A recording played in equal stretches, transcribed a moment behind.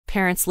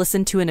parents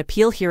listened to an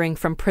appeal hearing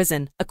from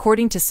prison,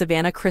 according to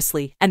Savannah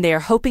Chrisley, and they are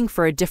hoping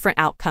for a different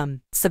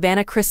outcome.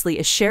 Savannah Chrisley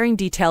is sharing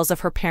details of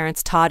her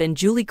parents Todd and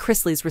Julie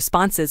Chrisley's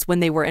responses when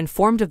they were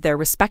informed of their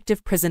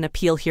respective prison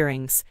appeal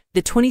hearings.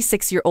 The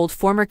 26-year-old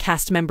former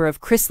cast member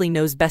of Chrisley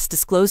Knows Best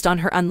disclosed on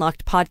her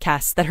Unlocked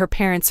podcast that her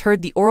parents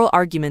heard the oral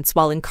arguments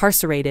while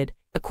incarcerated.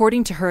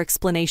 According to her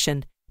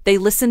explanation, they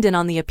listened in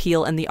on the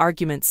appeal and the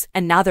arguments,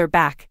 and now they're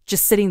back,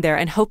 just sitting there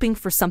and hoping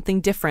for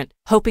something different,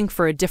 hoping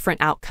for a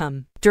different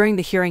outcome. During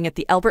the hearing at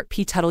the Albert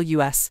P. Tuttle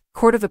U.S.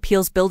 Court of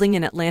Appeals building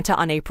in Atlanta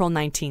on April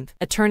 19,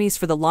 attorneys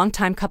for the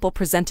longtime couple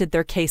presented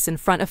their case in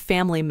front of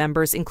family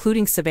members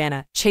including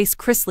Savannah, Chase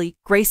Chrisley,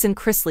 Grayson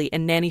Chrisley,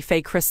 and Nanny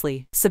Faye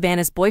Chrisley.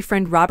 Savannah's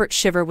boyfriend Robert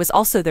Shiver was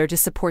also there to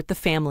support the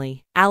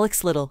family.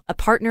 Alex Little, a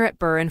partner at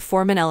Burr and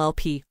Foreman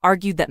LLP,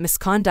 argued that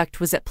misconduct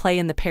was at play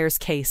in the pair's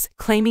case,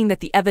 claiming that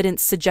the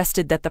evidence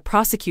suggested that the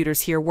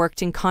prosecutors here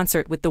worked in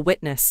concert with the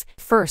witness.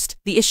 First,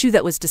 the issue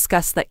that was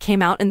discussed that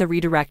came out in the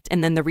redirect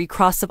and then the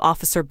recross of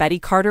Officer Betty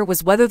Carter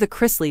was whether the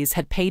Chrisleys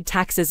had paid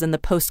taxes in the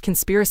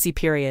post-conspiracy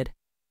period.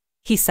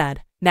 He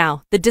said,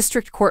 "Now, the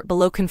district court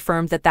below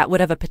confirmed that that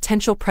would have a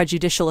potential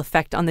prejudicial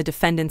effect on the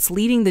defendants,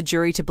 leading the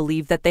jury to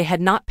believe that they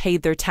had not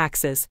paid their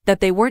taxes,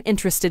 that they weren't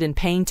interested in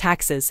paying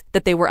taxes,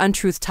 that they were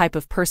untruth type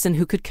of person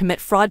who could commit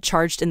fraud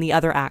charged in the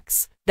other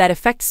acts. That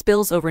effect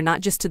spills over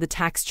not just to the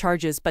tax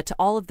charges but to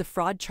all of the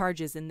fraud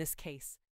charges in this case."